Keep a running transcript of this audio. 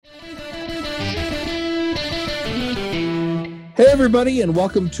Hey, everybody, and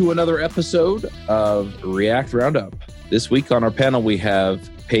welcome to another episode of React Roundup. This week on our panel, we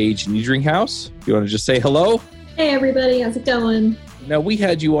have Paige Niedringhaus. You want to just say hello? Hey, everybody. How's it going? Now, we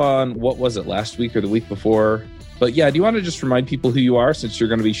had you on, what was it, last week or the week before? But yeah, do you want to just remind people who you are since you're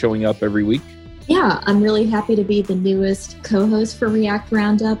going to be showing up every week? Yeah, I'm really happy to be the newest co-host for React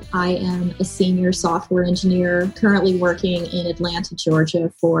Roundup. I am a senior software engineer currently working in Atlanta,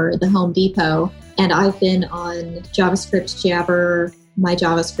 Georgia for the Home Depot. And I've been on JavaScript Jabber, My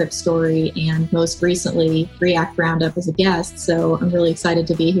JavaScript Story, and most recently React Roundup as a guest. So I'm really excited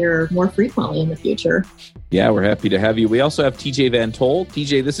to be here more frequently in the future. Yeah, we're happy to have you. We also have TJ Van Tol.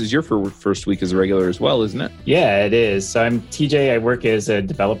 TJ, this is your first week as a regular as well, isn't it? Yeah, it is. So I'm TJ. I work as a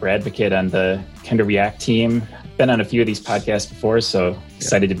developer advocate on the Kinda React team. Been on a few of these podcasts before, so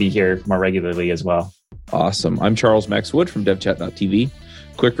excited to be here more regularly as well. Awesome. I'm Charles Maxwood from devchat.tv.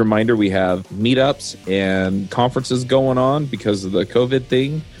 Quick reminder, we have meetups and conferences going on because of the COVID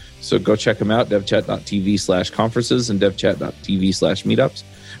thing. So go check them out, devchat.tv/conferences and devchat.tv/meetups.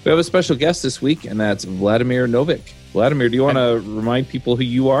 We have a special guest this week, and that's Vladimir Novick. Vladimir, do you want to remind people who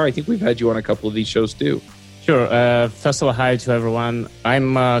you are? I think we've had you on a couple of these shows too. Sure. First of all, hi to everyone.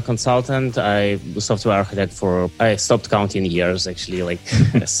 I'm a consultant. I'm a software architect I stopped counting years, actually, like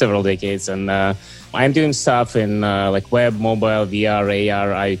several decades. And I'm doing stuff in like web, mobile, VR, AR,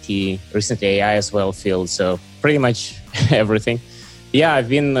 IoT, recently AI as well field. So pretty much everything. Yeah, I've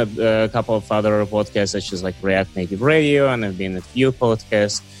been at a couple of other podcasts, such as like React Native Radio, and I've been at Vue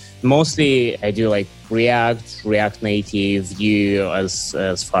podcast. Mostly, I do like React Native, Vue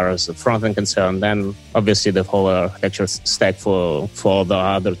as far as the front end concerned. Then obviously the whole architecture stack for the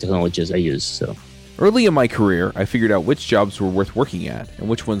other technologies I use. So early in my career, I figured out which jobs were worth working at and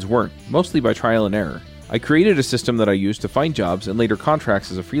which ones weren't, mostly by trial and error. I created a system that I used to find jobs and later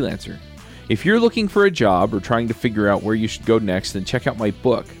contracts as a freelancer. If you're looking for a job or trying to figure out where you should go next, then check out my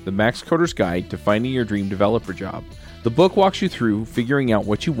book, The Max Coder's Guide to Finding Your Dream Developer Job. The book walks you through figuring out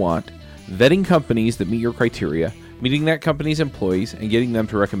what you want, vetting companies that meet your criteria, meeting that company's employees, and getting them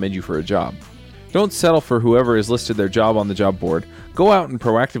to recommend you for a job. Don't settle for whoever has listed their job on the job board. Go out and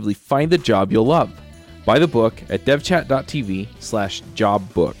proactively find the job you'll love. Buy the book at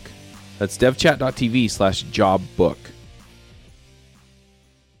devchat.tv/jobbook. That's devchat.tv/jobbook.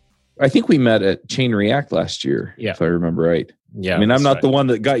 I think we met at Chain React last year, if I remember right. Yeah, I mean, I'm not the one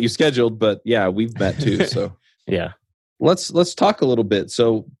that got you scheduled, but yeah, we've met too. So yeah, let's talk a little bit.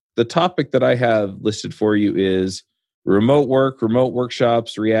 So the topic that I have listed for you is remote work, remote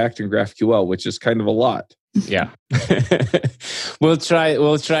workshops, React, and GraphQL, which is kind of a lot. Yeah, we'll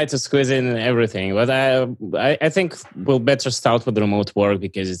try to squeeze in everything, but I think we'll better start with remote work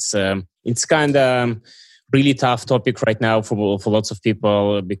because it's kind of really tough topic right now for lots of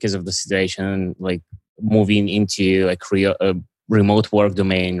people because of the situation, like moving into like remote work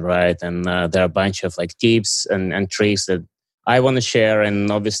domain, right? And there are a bunch of like tips and tricks that I want to share, and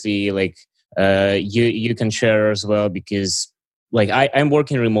obviously like you can share as well because like I'm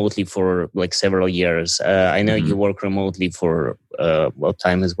working remotely for like several years. I know you work remotely for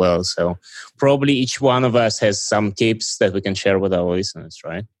time as well, so probably each one of us has some tips that we can share with our listeners,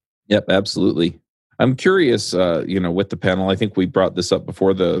 right? Yep, absolutely. I'm curious, with the panel, I think we brought this up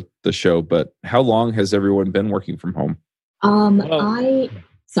before the show, but how long has everyone been working from home? I've go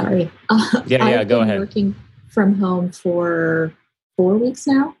been ahead. Working from home for 4 weeks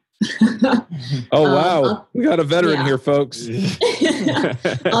now. Oh, wow. We got a veteran here, folks.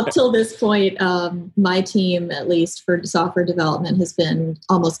 Up till this point, my team, at least for software development, has been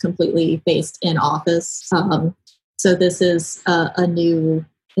almost completely based in office. So this is a new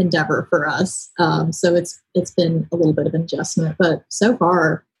endeavor for us. So it's been a little bit of an adjustment, but so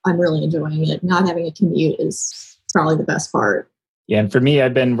far I'm really enjoying it. Not having a commute is probably the best part. Yeah, and for me,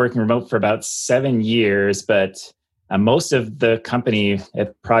 I've been working remote for about 7 years, but most of the company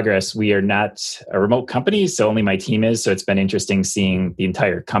at Progress, we are not a remote company, so only my team is. So it's been interesting seeing the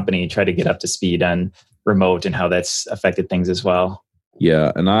entire company try to get up to speed on remote and how that's affected things as well.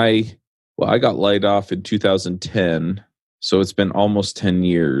 Yeah, and I got laid off in 2010. So it's been almost 10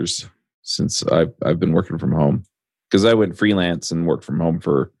 years since I've been working from home because I went freelance and worked from home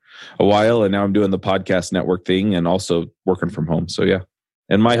for a while. And now I'm doing the podcast network thing and also working from home. So yeah.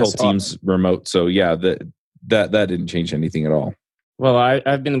 And my whole team's remote. So yeah, that didn't change anything at all. Well,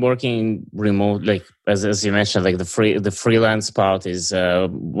 I've been working remote, like as you mentioned, like the freelance part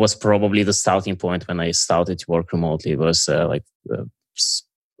was probably the starting point when I started to work remotely. It was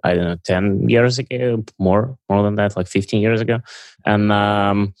I don't know, 10 years ago, more than that, like 15 years ago. And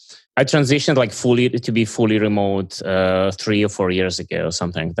I transitioned like fully remote 3 or 4 years ago,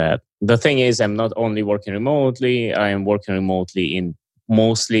 something like that. The thing is, I'm not only working remotely, I am working remotely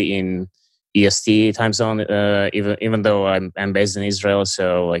mostly in EST time zone, even though I'm based in Israel.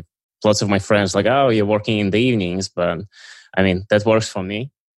 So like lots of my friends like, oh, you're working in the evenings, but I mean, that works for me.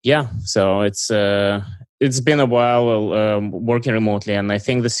 Yeah, so it's been a while working remotely, and I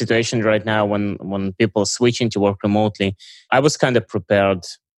think the situation right now, when people are switching to work remotely, I was kind of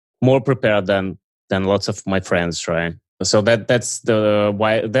more prepared than lots of my friends, right? So that's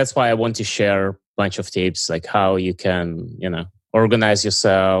why I want to share a bunch of tips, like how you can organize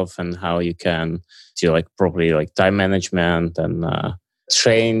yourself and how you can do like properly like time management and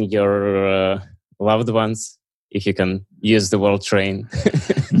train your loved ones, if you can use the word train.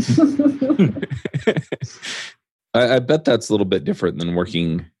 I bet that's a little bit different than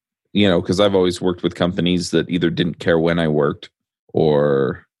working, because I've always worked with companies that either didn't care when I worked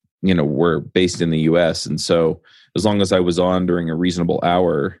or, were based in the US. And so as long as I was on during a reasonable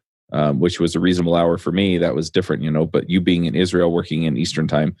hour, which was a reasonable hour for me, that was different, but you being in Israel working in Eastern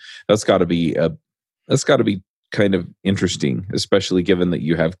time, that's got to be kind of interesting, especially given that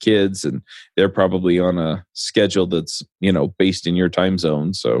you have kids and they're probably on a schedule that's, based in your time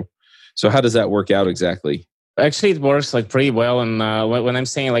zone. So how does that work out exactly? Actually, it works like pretty well. And when I'm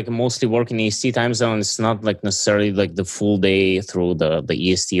saying like mostly work in EST time zone, it's not like necessarily like the full day through the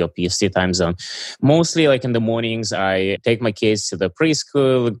EST or PST time zone. Mostly like in the mornings, I take my kids to the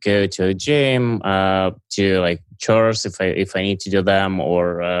preschool, go to a gym, to like chores if I need to do them,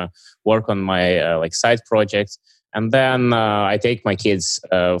 or work on my like side projects. And then I take my kids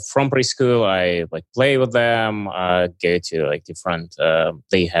from preschool. I like play with them. Go to like different.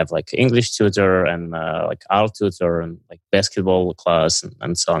 They have like English tutor and like art tutor and like basketball class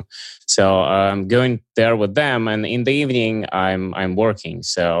and so on. So I'm going there with them, and in the evening I'm working.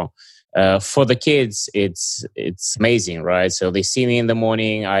 So for the kids, it's amazing, right? So they see me in the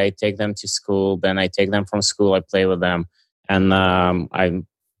morning. I take them to school. Then I take them from school. I play with them, and I'm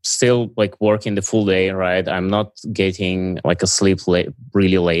still like working the full day, right? I'm not getting like a sleep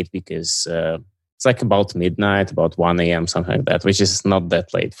really late because it's like about midnight, about 1 a.m., something like that, which is not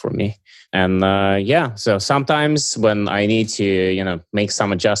that late for me. And so sometimes when I need to, make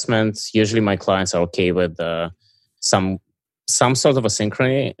some adjustments, usually my clients are okay with some sort of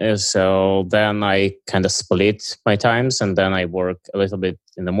asynchrony. So then I kind of split my times, and then I work a little bit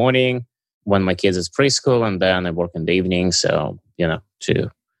in the morning when my kids is preschool, and then I work in the evening. So,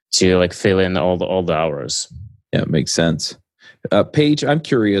 to like fill in all the hours. Yeah, it makes sense. Paige, I'm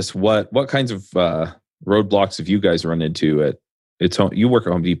curious, what kinds of roadblocks have you guys run into at you work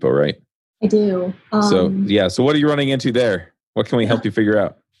at Home Depot, right? I do. So what are you running into there? What can we help you figure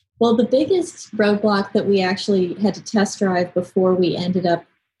out? Well, the biggest roadblock that we actually had to test drive before we ended up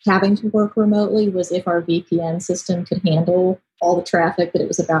having to work remotely was if our VPN system could handle all the traffic that it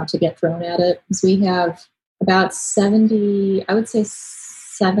was about to get thrown at it. Because we have about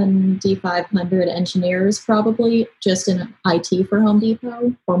 7,500 engineers probably just in IT for Home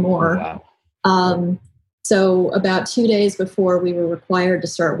Depot or more. Wow. So about 2 days before we were required to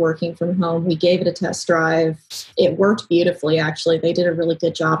start working from home, we gave it a test drive. It worked beautifully, actually. They did a really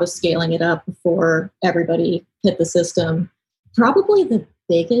good job of scaling it up before everybody hit the system. Probably the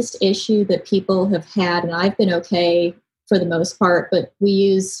biggest issue that people have had, and I've been okay for the most part, but we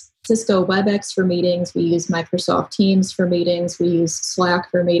use Cisco WebEx for meetings. We use Microsoft Teams for meetings. We use Slack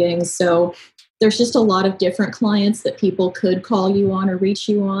for meetings. So there's just a lot of different clients that people could call you on or reach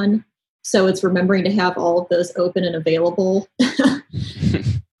you on. So it's remembering to have all of those open and available.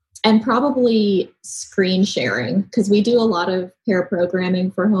 And probably screen sharing, because we do a lot of pair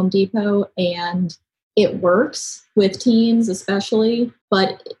programming for Home Depot, and it works with Teams especially.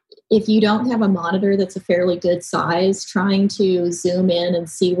 But if you don't have a monitor that's a fairly good size, trying to zoom in and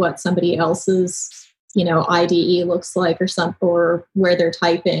see what somebody else's, IDE looks like or where they're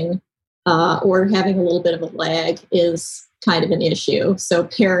typing, or having a little bit of a lag is kind of an issue. So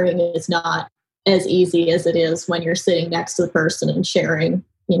pairing is not as easy as it is when you're sitting next to the person and sharing,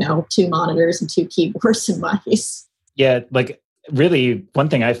 2 monitors and 2 keyboards and mice. Yeah, like really one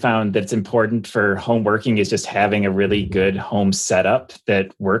thing I found that's important for home working is just having a really good home setup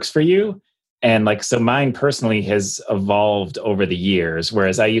that works for you. And so mine personally has evolved over the years,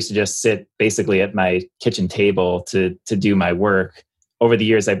 whereas I used to just sit basically at my kitchen table to do my work. Over the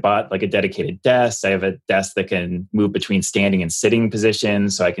years, I bought like a dedicated desk. I have a desk that can move between standing and sitting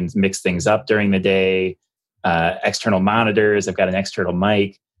positions, so I can mix things up during the day. External monitors. I've got an external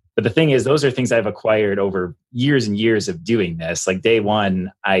mic. But the thing is, those are things I've acquired over years and years of doing this. Like day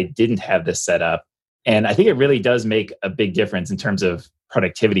one, I didn't have this set up. And I think it really does make a big difference in terms of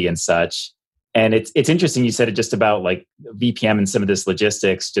productivity and such. And it's interesting you said it just about like VPM and some of this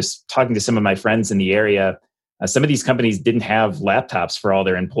logistics. Just talking to some of my friends in the area, some of these companies didn't have laptops for all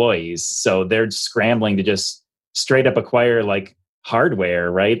their employees. So they're scrambling to just straight up acquire like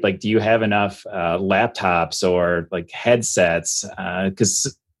hardware, right? Like, do you have enough laptops or like headsets?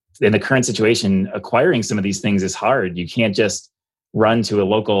 Because in the current situation, acquiring some of these things is hard. You can't just run to a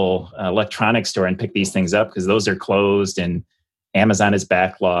local electronics store and pick these things up because those are closed and Amazon is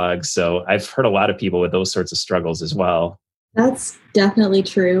backlogged. So I've heard a lot of people with those sorts of struggles as well. That's definitely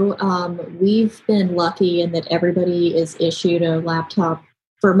true. We've been lucky in that everybody is issued a laptop.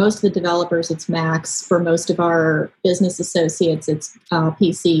 For most of the developers, it's Macs. For most of our business associates, it's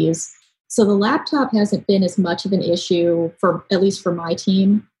PCs. So the laptop hasn't been as much of an issue, for at least for my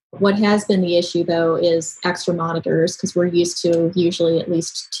team. What has been the issue, though, is extra monitors, because we're used to usually at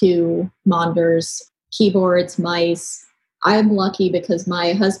least 2 monitors, keyboards, mice. I'm lucky because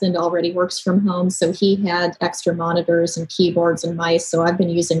my husband already works from home, so he had extra monitors and keyboards and mice, so I've been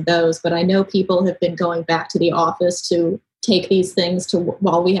using those. But I know people have been going back to the office to take these things to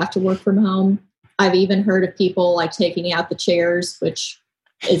while we have to work from home. I've even heard of people like taking out the chairs, which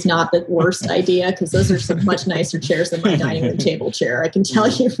is not the worst idea because those are some much nicer chairs than my dining room table chair. I can tell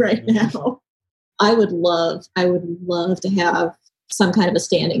you right now. I would love to have some kind of a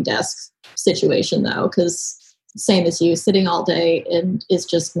standing desk situation though, because same as you, sitting all day and is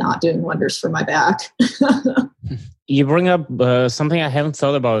just not doing wonders for my back. You bring up something I haven't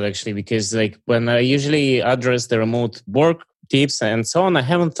thought about actually, because like when I usually address the remote work tips and so on, I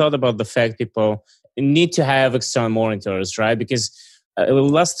haven't thought about the fact people need to have external monitors, right? Because the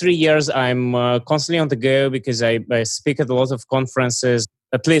last 3 years, I'm constantly on the go because I speak at a lot of conferences,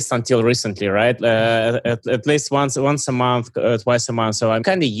 at least until recently, right? At least once a month, twice a month. So I'm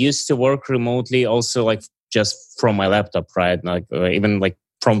kind of used to work remotely also like just from my laptop, right? Like even like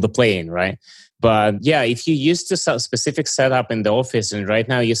from the plane, right? But yeah, if you used to specific setup in the office and right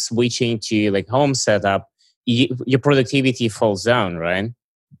now you're switching to like home setup, your productivity falls down, right?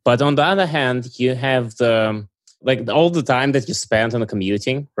 But on the other hand, you have all the time that you spent on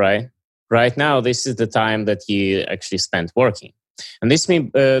commuting, right? Right now, this is the time that you actually spent working. And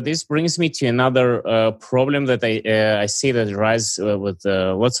this brings me to another problem that I see that arises with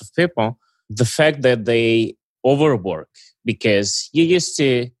lots of people. The fact that they overwork, because you used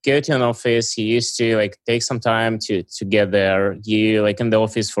to go to an office, you used to like take some time to get there, you like in the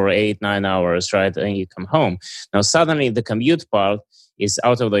office for 8-9 hours, right? And you come home. Now suddenly the commute part is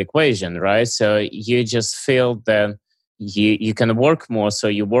out of the equation, right? So you just feel that you can work more. So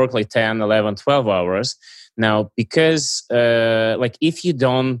you work like 10, 11, 12 hours. Now, because like if you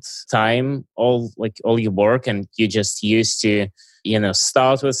don't time all your work and you just used to,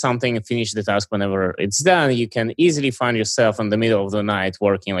 start with something and finish the task whenever it's done, you can easily find yourself in the middle of the night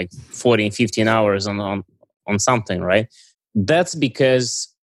working like 14, 15 hours on something, right? That's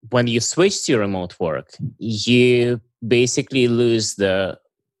because when you switch to remote work, you basically lose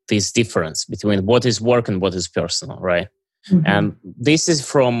this difference between what is work and what is personal, right? Mm-hmm. And this is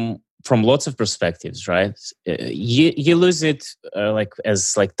from lots of perspectives, right? You lose it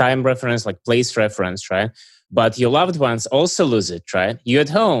as time reference, like place reference, right? But your loved ones also lose it, right? You're at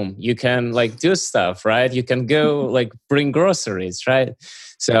home, you can do stuff, right? You can go bring groceries, right?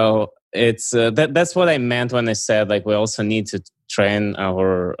 So it's that's what I meant when I said we also need to train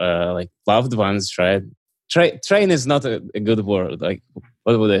our loved ones, right? Train is not a good word.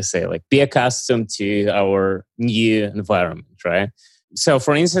 What would I say? Be accustomed to our new environment, right? So,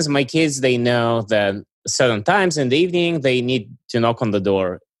 for instance, my kids, they know that certain times in the evening, they need to knock on the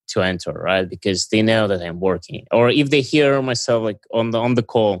door to enter, right? Because they know that I'm working. Or if they hear myself on the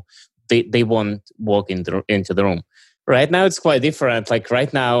call, they won't walk into the room. Right now, it's quite different.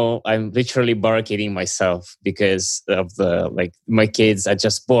 Right now, I'm literally barricading myself because of my kids are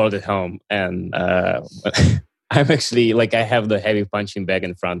just bored at home. And I'm actually, I have the heavy punching bag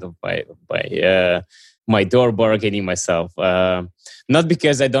in front of my door, barricading myself. Not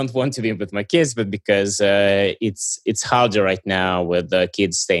because I don't want to be with my kids, but because it's harder right now with the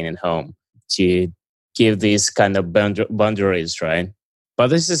kids staying at home to give these kind of boundaries, right? But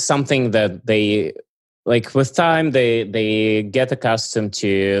this is something that they, with time, they get accustomed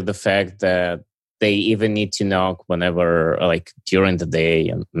to the fact that they even need to knock whenever, during the day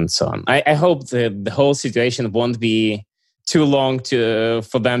and so on. I hope that the whole situation won't be too long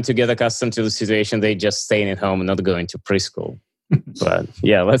for them to get accustomed to the situation. They just staying at home and not going to preschool. But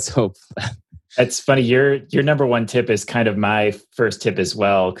yeah, let's hope. That's funny. Your number one tip is kind of my first tip as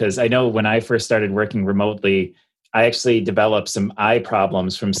well, because I know when I first started working remotely, I actually developed some eye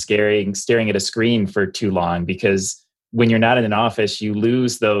problems from staring at a screen for too long. Because when you're not in an office, you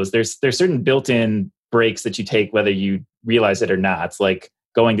lose those. There's certain built-in breaks that you take, whether you realize it or not. It's like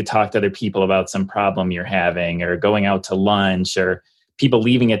going to talk to other people about some problem you're having, or going out to lunch, or people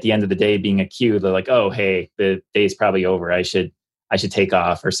leaving at the end of the day being a queue. They're like, oh, hey, the day's probably over. I should take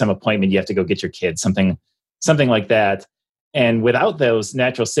off, or some appointment you have to go get your kids, something like that. And without those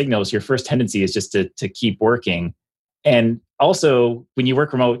natural signals, your first tendency is just to keep working. And also, when you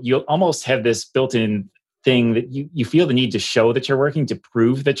work remote, you almost have this built-in thing that you feel the need to show that you're working, to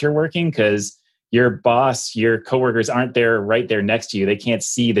prove that you're working, because your boss, your coworkers aren't there right there next to you. They can't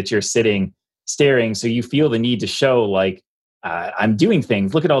see that you're sitting staring. So you feel the need to show, like, I'm doing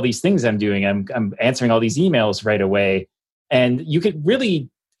things. Look at all these things I'm doing. I'm answering all these emails right away. And you could really,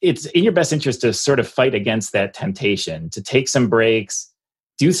 it's in your best interest to sort of fight against that temptation, to take some breaks,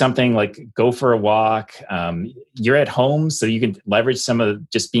 do something like go for a walk. You're at home, so you can leverage some of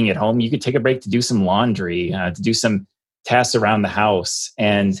just being at home. You could take a break to do some laundry, to do some tasks around the house.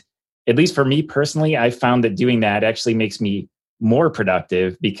 And at least for me personally, I found that doing that actually makes me more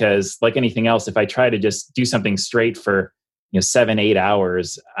productive, because like anything else, if I try to just do something straight for 7-8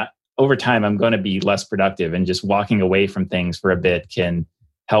 hours, over time, I'm going to be less productive, and just walking away from things for a bit can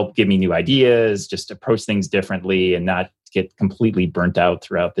help give me new ideas, just approach things differently and not get completely burnt out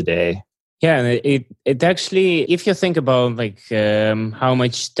throughout the day. Yeah, and it actually, if you think about how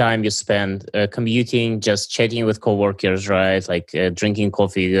much time you spend commuting, just chatting with coworkers, right? Drinking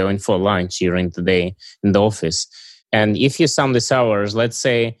coffee, going for lunch during the day in the office. And if you sum these hours, let's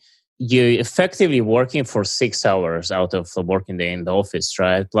say you're effectively working for 6 hours out of the working day in the office,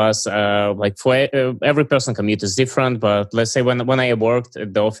 right? Plus, for every person, commute is different. But let's say when I worked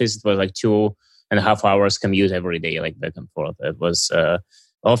at the office, it was 2.5 hours commute every day, back and forth. It was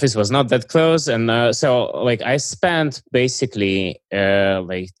office was not that close, and I spent basically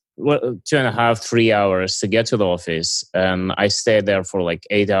 2.5, 3 hours to get to the office, and I stayed there for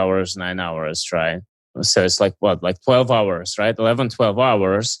 8 hours, 9 hours, right? So it's 12 hours, right? 11, 12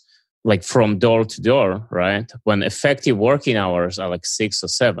 hours. From door to door, right? When effective working hours are 6 or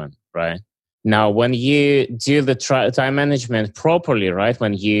 7, right? Now, when you do the time management properly, right?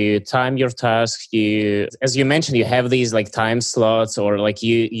 When you time your tasks, as you mentioned, you have these time slots, or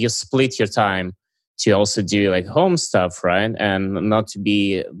you split your time to also do home stuff, right? And not to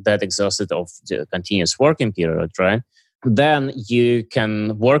be that exhausted of the continuous working period, right? Then you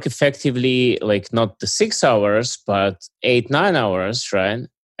can work effectively, not the 6 hours, but 8, 9 hours, right?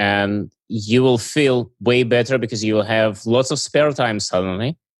 And you will feel way better because you will have lots of spare time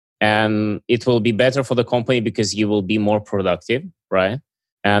suddenly. And it will be better for the company because you will be more productive, right?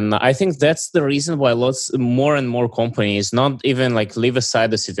 And I think that's the reason why more and more companies, not even leave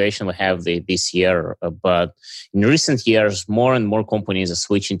aside the situation we have this year, but in recent years, more and more companies are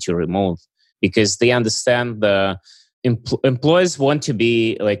switching to remote because they understand the employees want to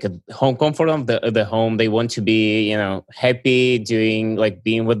be a home comfort of the home. They want to be, happy doing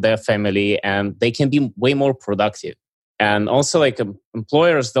being with their family, and they can be way more productive. And also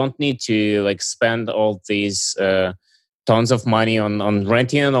employers don't need to spend all these tons of money on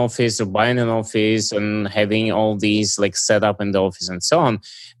renting an office or buying an office and having all these set up in the office and so on.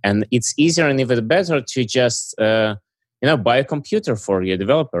 And it's easier and even better to just buy a computer for your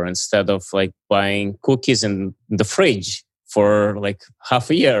developer instead of buying cookies in the fridge for half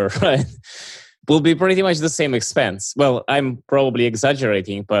a year, right? Will be pretty much the same expense. Well, I'm probably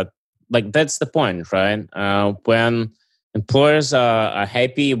exaggerating, but that's the point, right? When employers are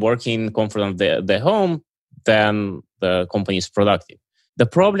happy working in comfort of their home, then the company is productive. The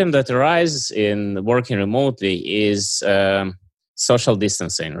problem that arises in working remotely is social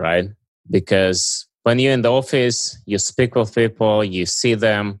distancing, right? Because when you're in the office, you speak with people, you see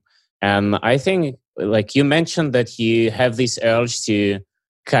them. And I think, you mentioned that you have this urge to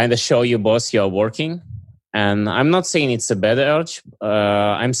kind of show your boss you're working. And I'm not saying it's a bad urge.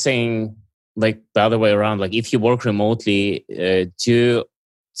 I'm saying the other way around. If you work remotely, to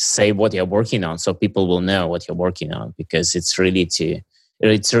say what you're working on so people will know what you're working on, because it's really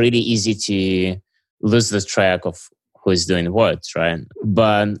easy to lose the track of who is doing what, right?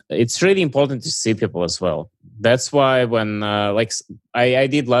 But it's really important to see people as well. That's why when I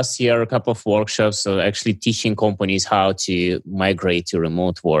did last year a couple of workshops, so actually teaching companies how to migrate to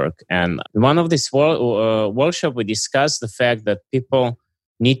remote work. And in one of these workshop, we discussed the fact that people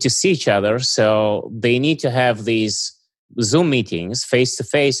need to see each other, so they need to have these Zoom meetings face to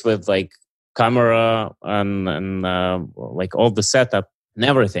face with camera and all the setup and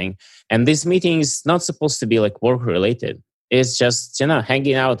everything. And this meeting is not supposed to be like work related. It's just,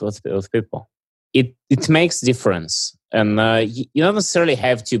 hanging out with people. It makes difference. And you don't necessarily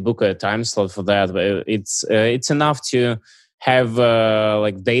have to book a time slot for that, but it's enough to have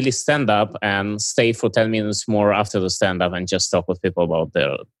like daily stand-up and stay for 10 minutes more after the stand-up and just talk with people about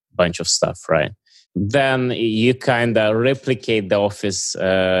their bunch of stuff, right? Then you kind of replicate the office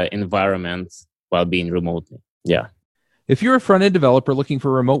environment while being remotely. Yeah. If you're a front-end developer looking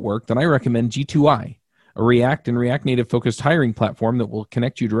for remote work, then I recommend G2I, a React and React Native focused hiring platform that will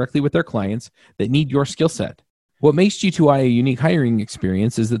connect you directly with their clients that need your skill set. What makes G2I a unique hiring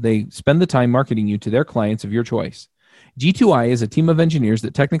experience is that they spend the time marketing you to their clients of your choice. G2I is a team of engineers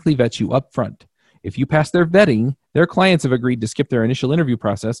that technically vets you up front. If you pass their vetting, their clients have agreed to skip their initial interview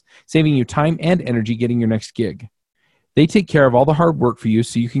process, saving you time and energy getting your next gig. They take care of all the hard work for you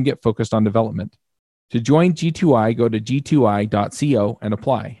so you can get focused on development. To join G2I, go to g2i.co and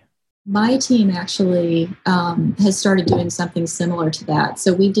apply. My team actually has started doing something similar to that.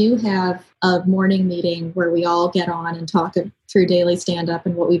 So we do have a morning meeting where we all get on and talk through daily stand-up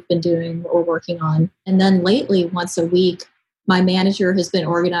and what we've been doing or working on. And then lately, once a week, my manager has been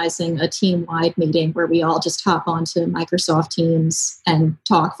organizing a team-wide meeting where we all just hop onto Microsoft Teams and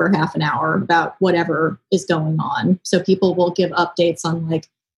talk for half an hour about whatever is going on. So people will give updates on like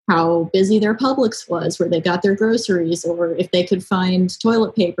how busy their Publix was, where they got their groceries, or if they could find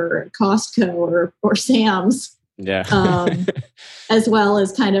toilet paper at Costco or Sam's. Yeah. As well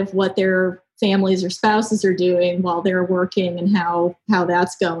as kind of what their families or spouses are doing while they're working and how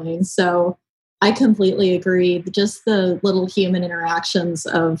that's going. So I completely agree. Just the little human interactions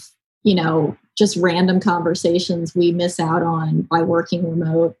of, just random conversations we miss out on by working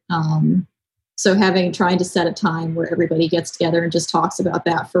remote. So trying to set a time where everybody gets together and just talks about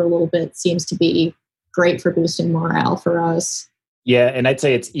that for a little bit seems to be great for boosting morale for us. Yeah, and I'd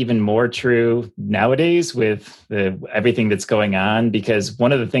say it's even more true nowadays with everything that's going on, because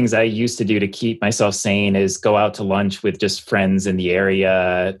one of the things I used to do to keep myself sane is go out to lunch with just friends in the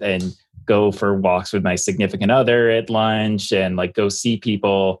area and go for walks with my significant other at lunch and like go see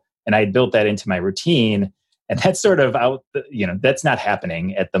people. And I built that into my routine, and that's sort of that's not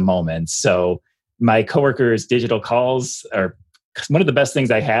happening at the moment. So my coworkers' digital calls are one of the best things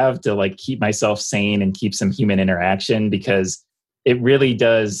I have to like keep myself sane and keep some human interaction, because it really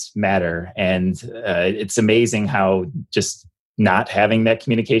does matter. And it's amazing how just not having that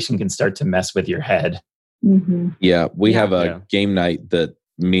communication can start to mess with your head. Mm-hmm. Yeah, we have a game night that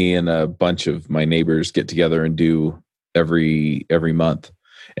me and a bunch of my neighbors get together and do every month.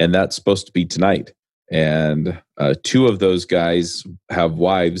 And that's supposed to be tonight. And two of those guys have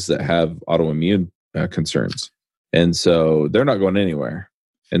wives that have autoimmune concerns. And so they're not going anywhere.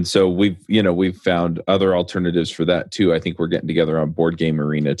 And so we've found other alternatives for that too. I think we're getting together on Board Game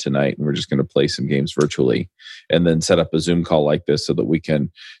Arena tonight, and we're just going to play some games virtually and then set up a Zoom call like this so that we can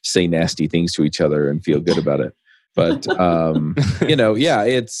say nasty things to each other and feel good about it. But,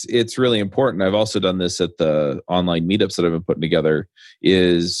 it's really important. I've also done this at the online meetups that I've been putting together.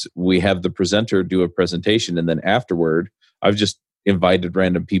 Is we have the presenter do a presentation, and then afterward, I've just invited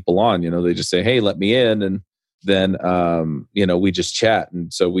random people on. They just say, "Hey, let me in," and then we just chat.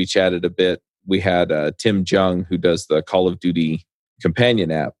 And so we chatted a bit. We had Tim Jung, who does the Call of Duty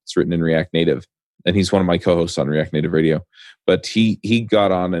companion app. It's written in React Native, and he's one of my co-hosts on React Native Radio. But he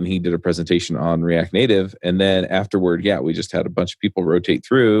got on and he did a presentation on React Native, and then afterward, we just had a bunch of people rotate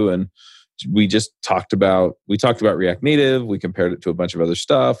through, and we just talked about React Native. We compared it to a bunch of other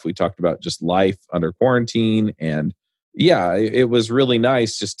stuff. We talked about just life under quarantine, and it was really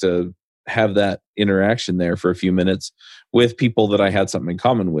nice just to have that interaction there for a few minutes with people that I had something in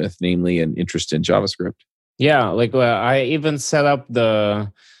common with, namely an interest in JavaScript. Yeah, I even set up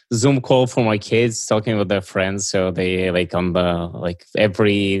the Zoom call for my kids talking with their friends. So they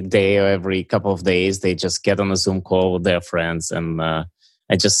every day or every couple of days, they just get on a Zoom call with their friends, and I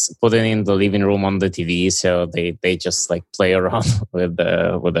just put it in the living room on the TV. So they just play around with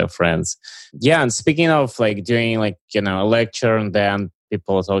their friends. Yeah. And speaking of doing a lecture and then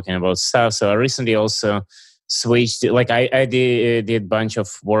people talking about stuff. So I recently also switched, I did a bunch of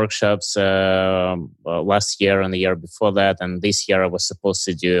workshops last year and the year before that. And this year I was supposed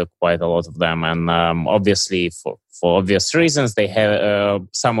to do quite a lot of them. And obviously for obvious reasons, they have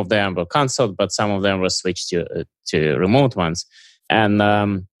some of them were canceled, but some of them were switched to remote ones. And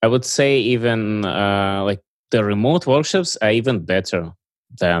I would say even the remote workshops are even better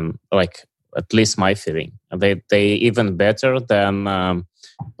than at least my feeling. They even better than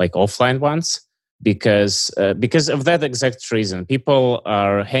offline ones. because of that exact reason. People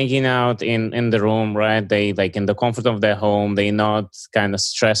are hanging out in the room, right? They like in the comfort of their home. They're not kind of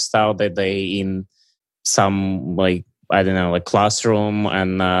stressed out that they in some like, I don't know, like classroom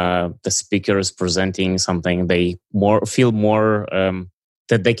and the speaker is presenting something. They feel more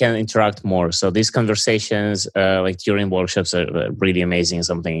that they can interact more. So these conversations like during workshops are really amazing.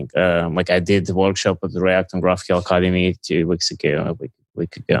 Something like I did the workshop at the React and GraphQL Academy 2 weeks ago, a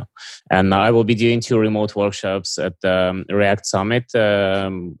week ago. And I will be doing 2 remote workshops at the React Summit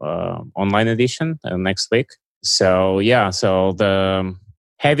online edition next week. So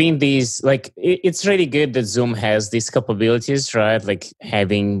having these, like, it's really good that Zoom has these capabilities, right? Like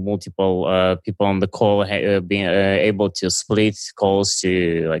having multiple people on the call, being able to split calls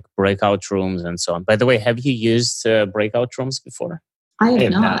to like breakout rooms and so on. By the way, have you used breakout rooms before? I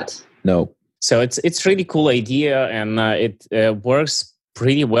have not. No. So it's really cool idea, and it works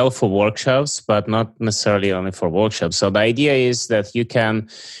pretty well for workshops, but not necessarily only for workshops. So the idea is that you can,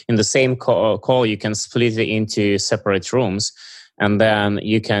 in the same call, you can split it into separate rooms. And then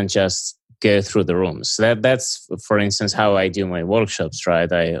you can just go through the rooms. That's, for instance, how I do my workshops,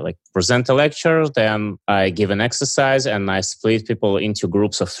 right? I like present a lecture, then I give an exercise, and I split people into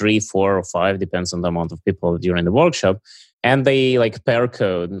groups of 3, 4, or 5, depends on the amount of people during the workshop. And they like pair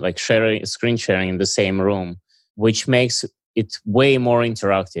code, like screen sharing in the same room, which makes it way more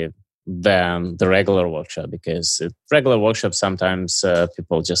interactive than the regular workshop, because regular workshop, sometimes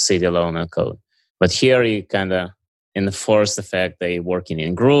people just sit alone and code. But here you kind of enforce the fact they working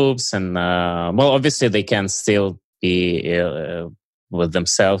in groups, and obviously they can still be with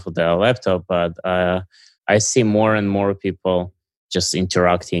themselves with their laptop, but I see more and more people just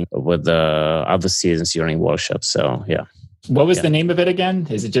interacting with the other students during workshops. So yeah. What was the name of it again?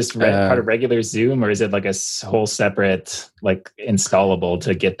 Is it just part of regular Zoom, or is it like a whole separate like installable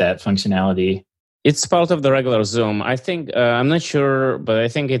to get that functionality? It's part of the regular Zoom. I think, I'm not sure, but I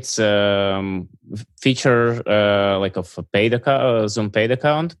think it's feature like of a paid account, Zoom paid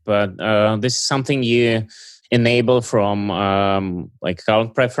account. But this is something you enable from like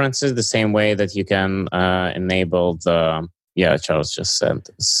account preferences, the same way that you can enable the. Yeah, Charles just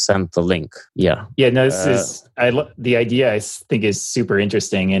sent the link. Yeah. No, this is the idea. I think is super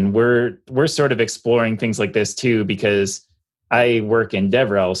interesting, and we're sort of exploring things like this too, because I work in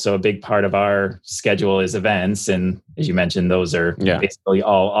DevRel, so a big part of our schedule is events. And as you mentioned, those are basically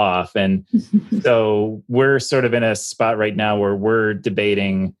all off. And so we're sort of in a spot right now where we're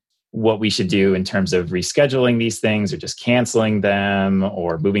debating what we should do in terms of rescheduling these things, or just canceling them,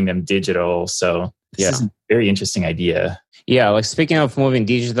 or moving them digital. So this is a very interesting idea. Yeah, like speaking of moving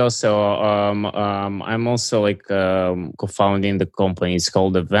digital, so I'm also like co-founding the company. It's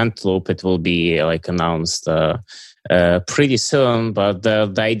called Event Loop. It will be like announced pretty soon, but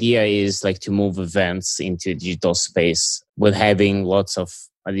the idea is like to move events into digital space with having lots of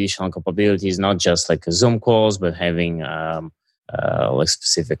additional capabilities, not just like Zoom calls, but having like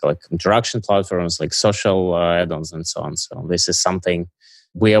specific like interaction platforms, like social add-ons and so on. So this is something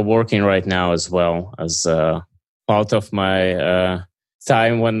we are working right now as well as part of my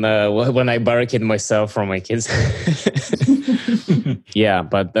time when I barricade myself from my kids. Yeah,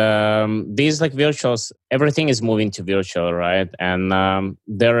 but these like virtuals, everything is moving to virtual, right? And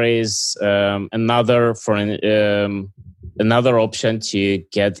there is another option to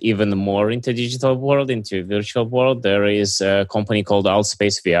get even more into digital world, into virtual world. There is a company called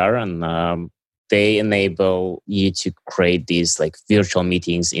Outspace VR, and they enable you to create these like virtual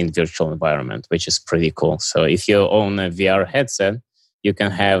meetings in virtual environment, which is pretty cool. So if you own a VR headset, you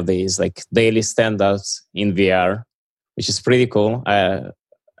can have these like daily stand-ups in VR, which is pretty cool. I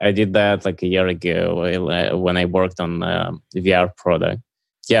did that like a year ago when I worked on the VR product.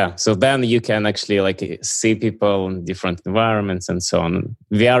 Yeah, so then you can actually like see people in different environments and so on.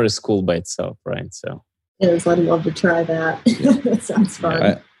 VR is cool by itself, right? So it is. I'd love to try that. That sounds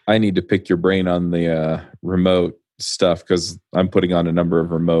fun. I need to pick your brain on the remote stuff, because I'm putting on a number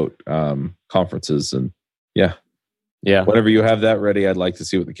of remote conferences, and yeah. Whenever you have that ready, I'd like to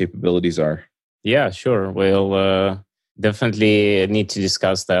see what the capabilities are. Yeah, sure. We'll definitely need to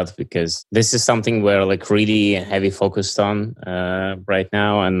discuss that, because this is something we're like really heavy focused on right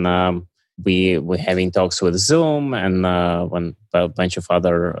now, and we're having talks with Zoom and a bunch of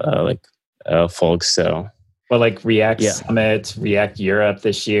other folks. So. Well, like React Summit, React Europe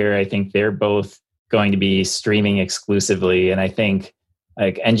this year, I think they're both going to be streaming exclusively. And I think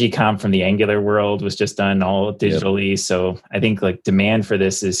like NGConf from the Angular world was just done all digitally. Yep. So I think like demand for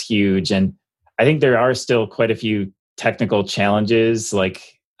this is huge. And I think there are still quite a few technical challenges.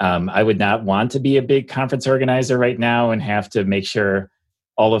 Like I would not want to be a big conference organizer right now and have to make sure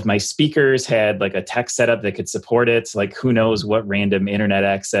all of my speakers had like a tech setup that could support it. Like who knows what random internet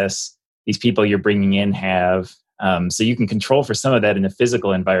access these people you're bringing in have. So you can control for some of that in a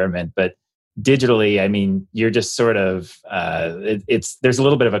physical environment, but digitally, I mean, you're just sort of, there's a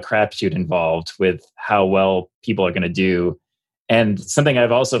little bit of a crapshoot involved with how well people are going to do. And something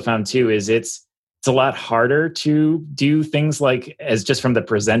I've also found too is it's a lot harder to do things like, as just from the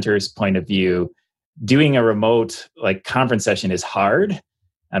presenter's point of view, doing a remote like conference session is hard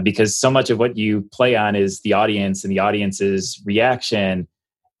because so much of what you play on is the audience and the audience's reaction.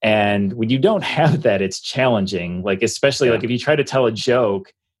 And when you don't have that, it's challenging. Like, especially like if you try to tell a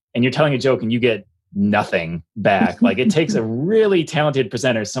joke and you're telling a joke and you get nothing back, like it takes a really talented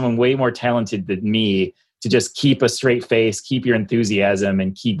presenter, someone way more talented than me, to just keep a straight face, keep your enthusiasm,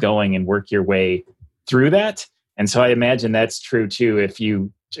 and keep going and work your way through that. And so I imagine that's true too. If you're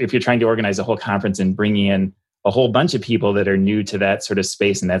trying to organize a whole conference and bringing in a whole bunch of people that are new to that sort of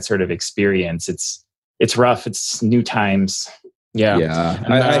space and that sort of experience, it's rough. It's new times. Yeah.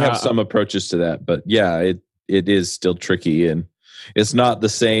 I have some approaches to that, but yeah, it is still tricky, and it's not the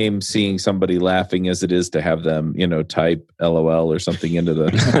same seeing somebody laughing as it is to have them, type LOL or something into the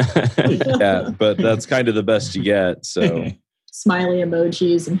chat, but that's kind of the best you get. So smiley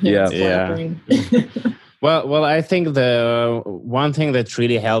emojis and hands clapping. Well, I think the one thing that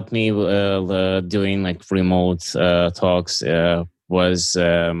really helped me doing like remote talks was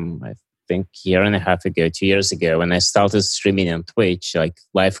I think year and a half ago, 2 years ago, when I started streaming on Twitch, like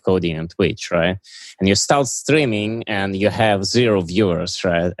live coding on Twitch, right? And you start streaming and you have 0 viewers,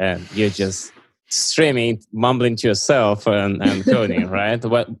 right? And you're just streaming, mumbling to yourself and coding, right?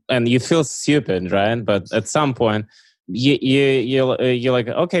 And you feel stupid, right? But at some point, you're like,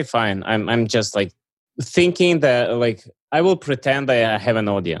 okay, fine. I'm just like thinking that like I will pretend that I have an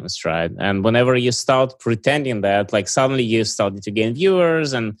audience, right? And whenever you start pretending that, like suddenly you started to gain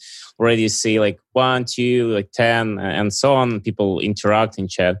viewers and already see like 1, 2, like 10, and so on. People interact in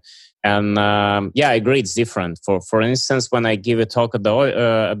chat, and I agree, it's different. For instance, when I give a talk at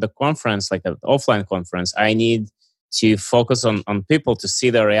the conference, like an offline conference, I need to focus on people to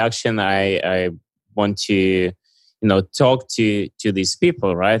see the reaction. I want to talk to these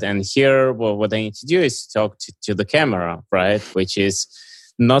people, right? And here, what I need to do is talk to the camera, right? Which is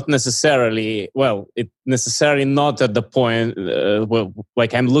not necessarily, necessarily not at the point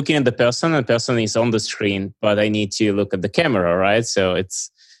like I'm looking at the person and the person is on the screen, but I need to look at the camera, right? So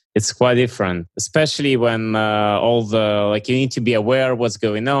it's quite different, especially when you need to be aware of what's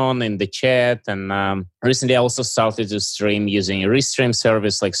going on in the chat. And recently I also started to stream using a Restream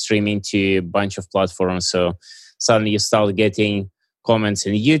service, like streaming to a bunch of platforms. So suddenly you start getting comments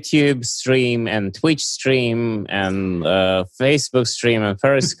in YouTube stream and Twitch stream and Facebook stream and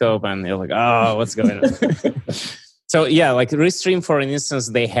Periscope, and you're like, oh, what's going on? So yeah, like Restream, for instance,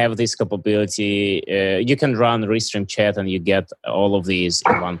 they have this capability. You can run Restream chat and you get all of these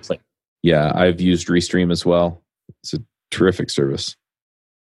in one place. Yeah, I've used Restream as well. It's a terrific service.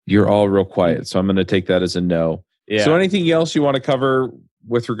 You're all real quiet, so I'm going to take that as a no. Yeah. So anything else you want to cover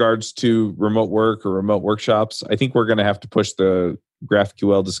with regards to remote work or remote workshops? I think we're going to have to push the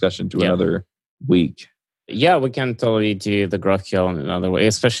GraphQL discussion to another week. Yeah, we can totally do the GraphQL in another way.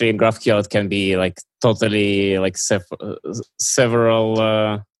 Especially in GraphQL, it can be like totally like several.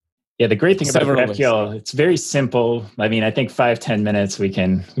 The great thing about GraphQL, it's very simple. I mean, I think 5-10 minutes we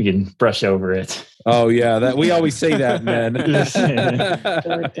can brush over it. Oh yeah, that we always say that, man.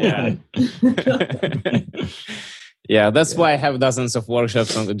 Yeah, that's why I have dozens of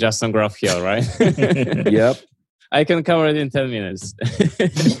workshops just on GraphQL, right? Yep. I can cover it in 10 minutes.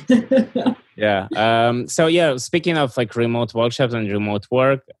 Yeah. Speaking of like remote workshops and remote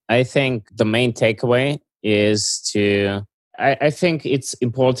work, I think the main takeaway is I think it's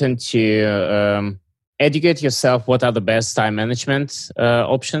important to educate yourself what are the best time management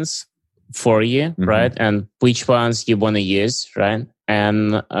options for you, right? And which ones you want to use, right?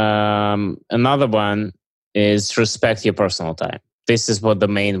 And another one is respect your personal time. This is what the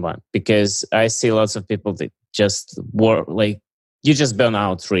main one, because I see lots of people that just work like you just burn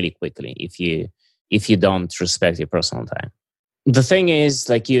out really quickly if you don't respect your personal time. The thing is,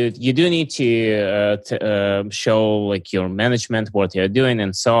 like you do need to show like your management what you're doing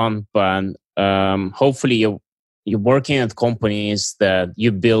and so on, but hopefully you're working at companies that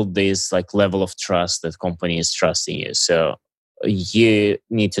you build this like level of trust that company is trusting you. So you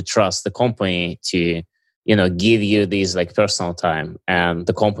need to trust the company to give you these like personal time, and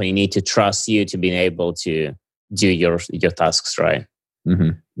the company need to trust you to be able to do your tasks, right?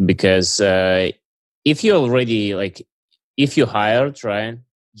 Mm-hmm. Because if you already if you hired, right,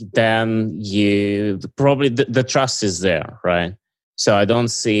 then you probably the trust is there, right? So I don't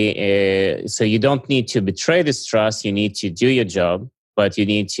see, so you don't need to betray this trust. You need to do your job, but you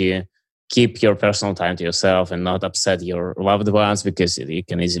need to keep your personal time to yourself and not upset your loved ones, because you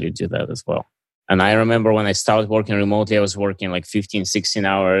can easily do that as well. And I remember when I started working remotely, I was working like 15, 16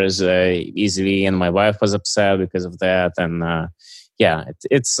 hours easily. And my wife was upset because of that. And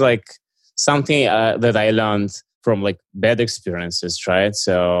it's like something that I learned from like bad experiences, right?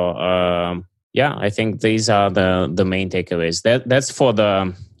 So I think these are the main takeaways. That's for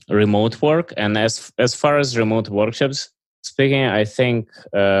the remote work. And as far as remote workshops speaking, I think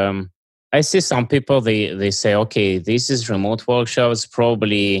I see some people, they say, okay, this is remote workshops,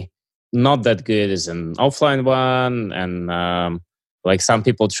 probably not that good as an offline one. And like some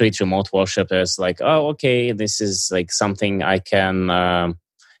people treat remote workshop as like, oh, okay, this is like something I can,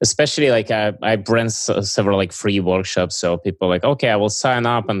 especially like I ran several like free workshops. So people like, okay, I will sign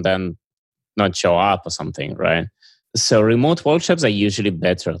up and then not show up or something, right? So remote workshops are usually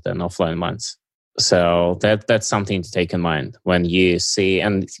better than offline ones. So that's something to take in mind when you see,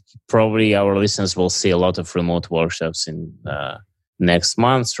 and probably our listeners will see a lot of remote workshops in next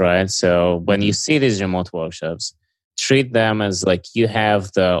month, right? So when you see these remote workshops, treat them as like you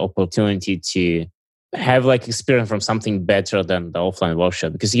have the opportunity to have like experience from something better than the offline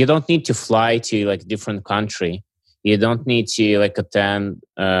workshop, because you don't need to fly to like a different country. You don't need to like attend,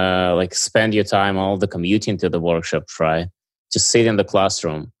 like spend your time all the commuting to the workshop, right? Just sit in the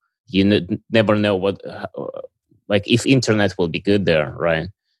classroom. You never know what, like if internet will be good there, right?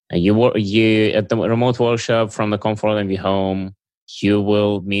 And you at the remote workshop from the comfort of your home, you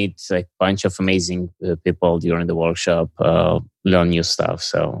will meet like a bunch of amazing people during the workshop, learn new stuff.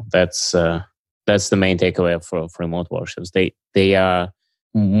 So that's the main takeaway for remote workshops. They are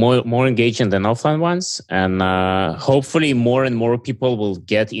more engaging than offline ones, and hopefully more and more people will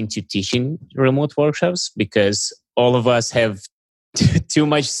get into teaching remote workshops, because all of us have too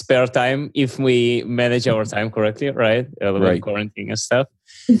much spare time if we manage our time correctly, right? Like quarantine and stuff.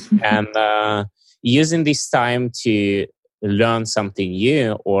 And using this time to learn something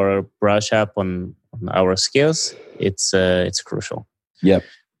new or brush up on our skills, it's crucial. Yep.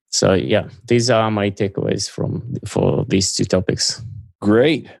 So these are my takeaways for these two topics.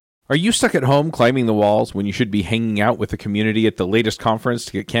 Great. Are you stuck at home climbing the walls when you should be hanging out with the community at the latest conference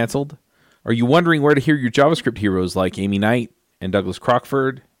to get canceled? Are you wondering where to hear your JavaScript heroes like Amy Knight and Douglas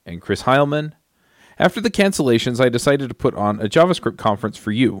Crockford and Chris Heilman? After the cancellations, I decided to put on a JavaScript conference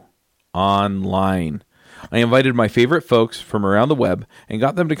for you, online. I invited my favorite folks from around the web and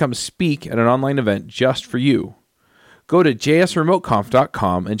got them to come speak at an online event just for you. Go to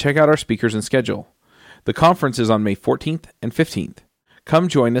jsremoteconf.com and check out our speakers and schedule. The conference is on May 14th and 15th. Come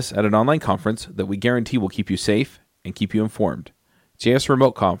join us at an online conference that we guarantee will keep you safe and keep you informed.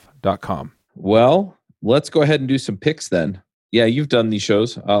 jsremoteconf.com. Well, let's go ahead and do some picks then. Yeah, you've done these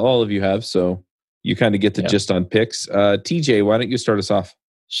shows. All of you have, so you kind of get the gist on picks. TJ, why don't you start us off?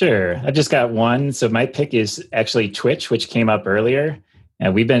 Sure. I just got one. So my pick is actually Twitch, which came up earlier.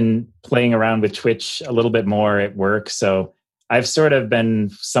 And we've been playing around with Twitch a little bit more at work. So I've sort of been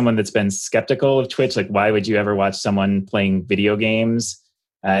someone that's been skeptical of Twitch. Like, why would you ever watch someone playing video games?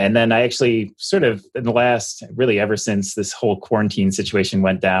 And then I actually sort of, in the last, really ever since this whole quarantine situation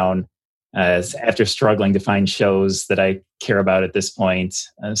went down, after struggling to find shows that I care about at this point,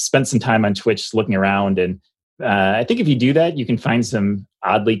 spent some time on Twitch looking around. And I think if you do that, you can find some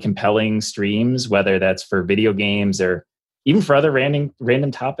oddly compelling streams, whether that's for video games or even for other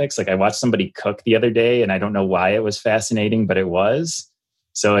random topics. Like I watched somebody cook the other day, and I don't know why it was fascinating, but it was.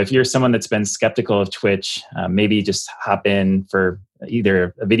 So if you're someone that's been skeptical of Twitch, maybe just hop in for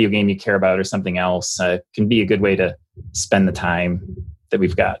either a video game you care about or something else. Can be a good way to spend the time that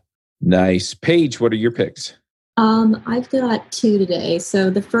we've got. Nice. Paige, what are your picks? I've got two today. So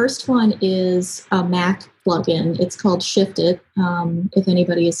the first one is a Mac plugin. It's called Shift It, if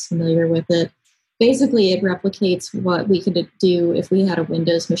anybody is familiar with it. Basically, it replicates what we could do if we had a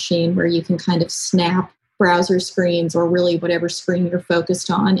Windows machine, where you can kind of snap browser screens, or really whatever screen you're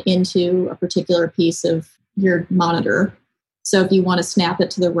focused on, into a particular piece of your monitor. So if you want to snap it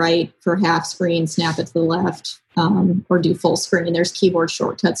to the right for half screen, snap it to the left, or do full screen, there's keyboard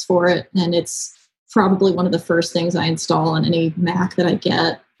shortcuts for it. And it's probably one of the first things I install on any Mac that I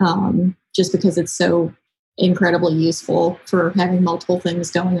get, just because it's so incredibly useful for having multiple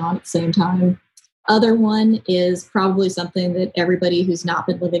things going on at the same time. Other one is probably something that everybody who's not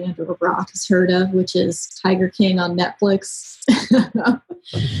been living under a rock has heard of, which is Tiger King on Netflix.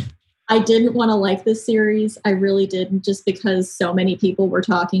 I didn't want to like this series. I really didn't, just because so many people were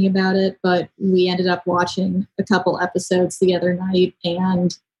talking about it. But we ended up watching a couple episodes the other night,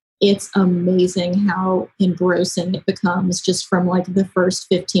 and it's amazing how engrossing it becomes just from like the first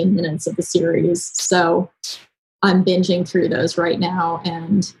 15 minutes of the series. So I'm binging through those right now,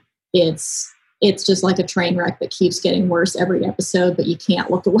 and it's just like a train wreck that keeps getting worse every episode, but you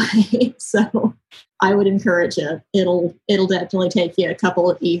can't look away. So I would encourage it. It'll definitely take you a couple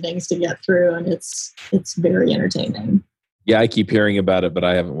of evenings to get through, and it's very entertaining. Yeah, I keep hearing about it, but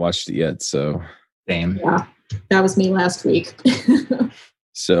I haven't watched it yet. So Same. Yeah, that was me last week.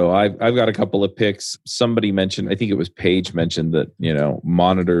 So I've got a couple of picks. Somebody mentioned, I think it was Paige mentioned that,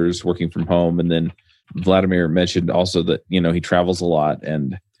 monitors, working from home. And then Vladimir mentioned also that, he travels a lot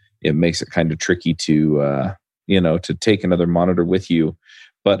and it makes it kind of tricky to, to take another monitor with you.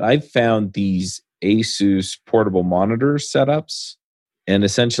 But I've found these Asus portable monitor setups, and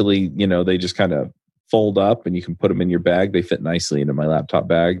essentially, they just kind of fold up and you can put them in your bag. They fit nicely into my laptop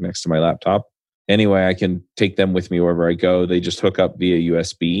bag next to my laptop. Anyway, I can take them with me wherever I go. They just hook up via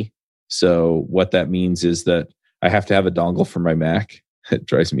USB. So what that means is that I have to have a dongle for my Mac. It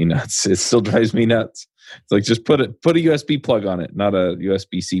drives me nuts. It still drives me nuts. It's like, just put a USB plug on it, not a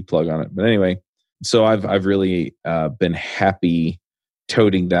USB-C plug on it. But anyway, so I've really been happy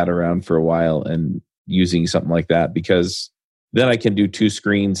toting that around for a while and using something like that, because then I can do 2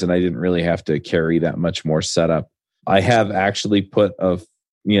 screens and I didn't really have to carry that much more setup. I have actually put a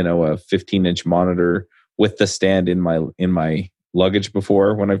 15-inch monitor with the stand in my luggage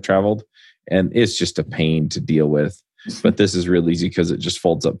before when I've traveled, and it's just a pain to deal with. But this is real easy because it just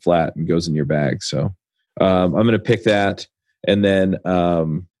folds up flat and goes in your bag. So I'm going to pick that. And then,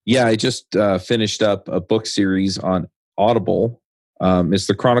 I just finished up a book series on Audible. It's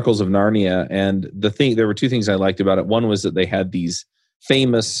the Chronicles of Narnia. And there were 2 things I liked about it. One was that they had these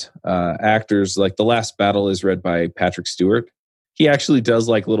famous actors, like The Last Battle is read by Patrick Stewart. He actually does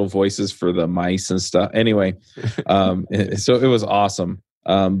like little voices for the mice and stuff. Anyway, so it was awesome.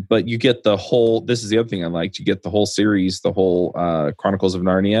 But you get this is the other thing I liked. You get the whole series, the whole Chronicles of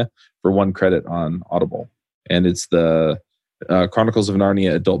Narnia for 1 credit on Audible. And it's the Chronicles of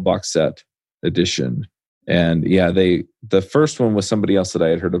Narnia adult box set edition. And yeah, the first one was somebody else that I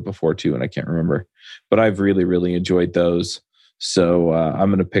had heard of before too, and I can't remember. But I've really, really enjoyed those. So I'm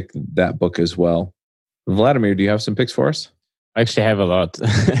going to pick that book as well. Vladimir, do you have some picks for us? I actually have a lot.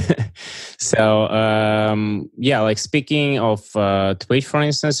 So, like speaking of Twitch, for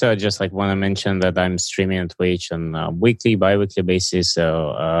instance, I just want to mention that I'm streaming on Twitch on a weekly, bi-weekly basis.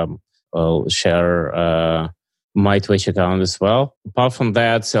 So I'll share my Twitch account as well. Apart from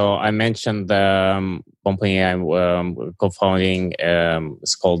that, so I mentioned the company I'm co-founding.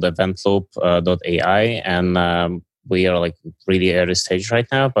 It's called eventloop.ai, and we are really early stage right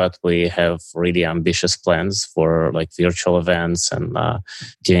now, but we have really ambitious plans for virtual events and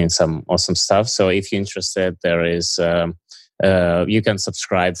doing some awesome stuff. So if you're interested, there is you can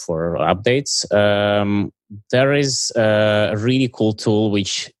subscribe for updates. There is a really cool tool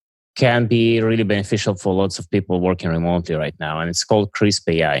which can be really beneficial for lots of people working remotely right now, and it's called Crisp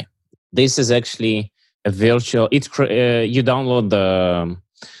AI. This is actually a virtual. You download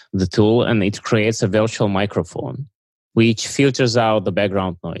the tool, and it creates a virtual microphone which filters out the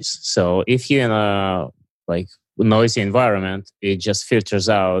background noise. So if you're in a noisy environment, it just filters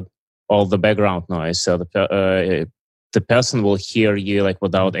out all the background noise. So the person will hear you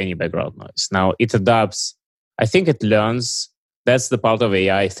without any background noise. Now it adapts. I think it learns. That's the part of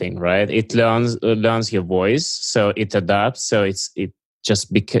AI thing, right? It learns your voice, so it adapts. So it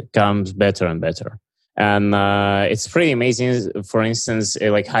just becomes better and better. And it's pretty amazing. For instance,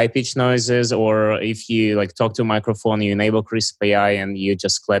 high pitch noises, or if you talk to a microphone, you enable Crisp AI and you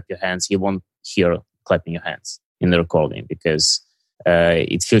just clap your hands, you won't hear clapping your hands in the recording because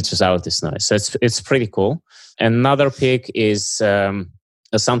it filters out this noise. So it's pretty cool. Another pick is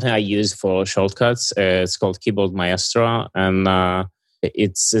something I use for shortcuts. It's called Keyboard Maestro, and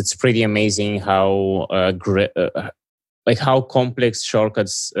it's pretty amazing how how complex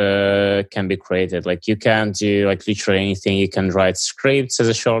shortcuts can be created. You can do literally anything. You can write scripts as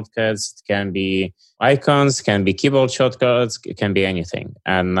a shortcuts. It can be icons, can be keyboard shortcuts, it can be anything.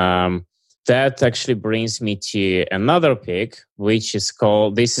 And that actually brings me to another pick, which is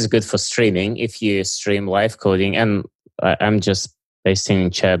called, this is good for streaming. If you stream live coding, and I'm just pasting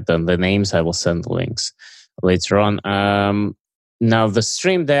in chat the names, I will send the links later on. Now the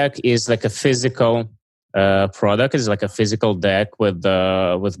Stream Deck is a physical product. Is a physical deck with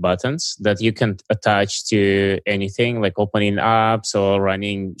buttons that you can attach to anything, opening apps or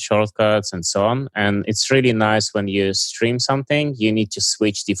running shortcuts and so on. And it's really nice when you stream something. You need to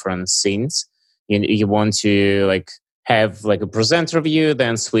switch different scenes. You want to have a presenter view,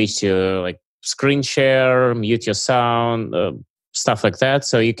 then switch to screen share, mute your sound, stuff like that.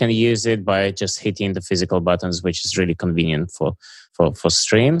 So you can use it by just hitting the physical buttons, which is really convenient for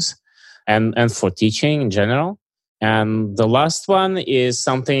streams and for teaching in general. And the last one is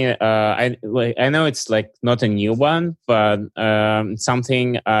something I know it's like not a new one, but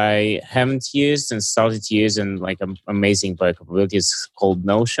something I haven't used and started to use and like amazing by capabilities called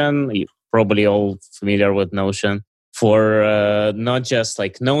Notion. You're probably all familiar with Notion for not just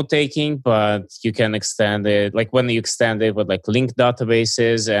like note taking, but you can extend it. Like when you extend it with like linked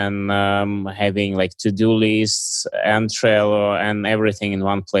databases and having like to-do lists and Trello and everything in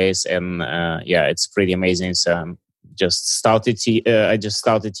one place. And it's pretty amazing. So I just started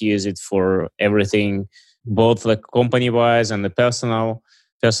to use it for everything, both like company-wise and the personal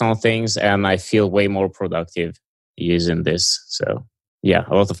things, and I feel way more productive using this. So yeah,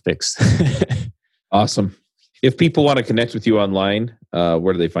 a lot of picks. Awesome. If people want to connect with you online,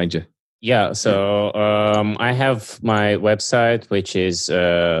 where do they find you? Yeah, so I have my website, which is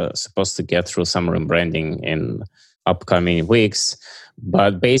supposed to get through some rebranding in upcoming weeks.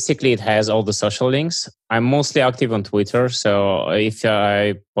 But basically, it has all the social links. I'm mostly active on Twitter. So if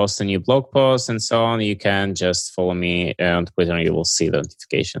I post a new blog post and so on, you can just follow me on Twitter and you will see the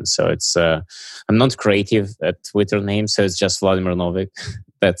notifications. So it's I'm not creative at Twitter name, so it's just Vladimir Novick.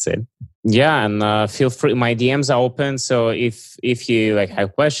 That's it. Yeah, and feel free. My DMs are open. So if you like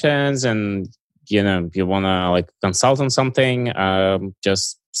have questions and you want to like consult on something,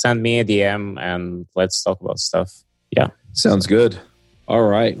 just send me a DM and let's talk about stuff. Yeah. Sounds good. All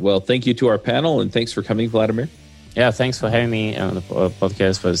right. Well, thank you to our panel and thanks for coming, Vladimir. Yeah, thanks for having me on the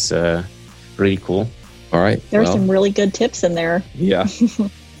podcast. It was really cool. All right. There's some really good tips in there. Yeah.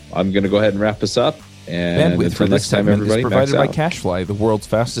 I'm going to go ahead and wrap us up. And bandwidth for this time, segment is everybody, provided by CacheFly, the world's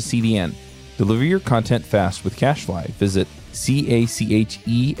fastest CDN. Deliver your content fast with CacheFly. Visit CacheFly.com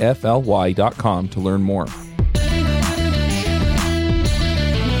to learn more.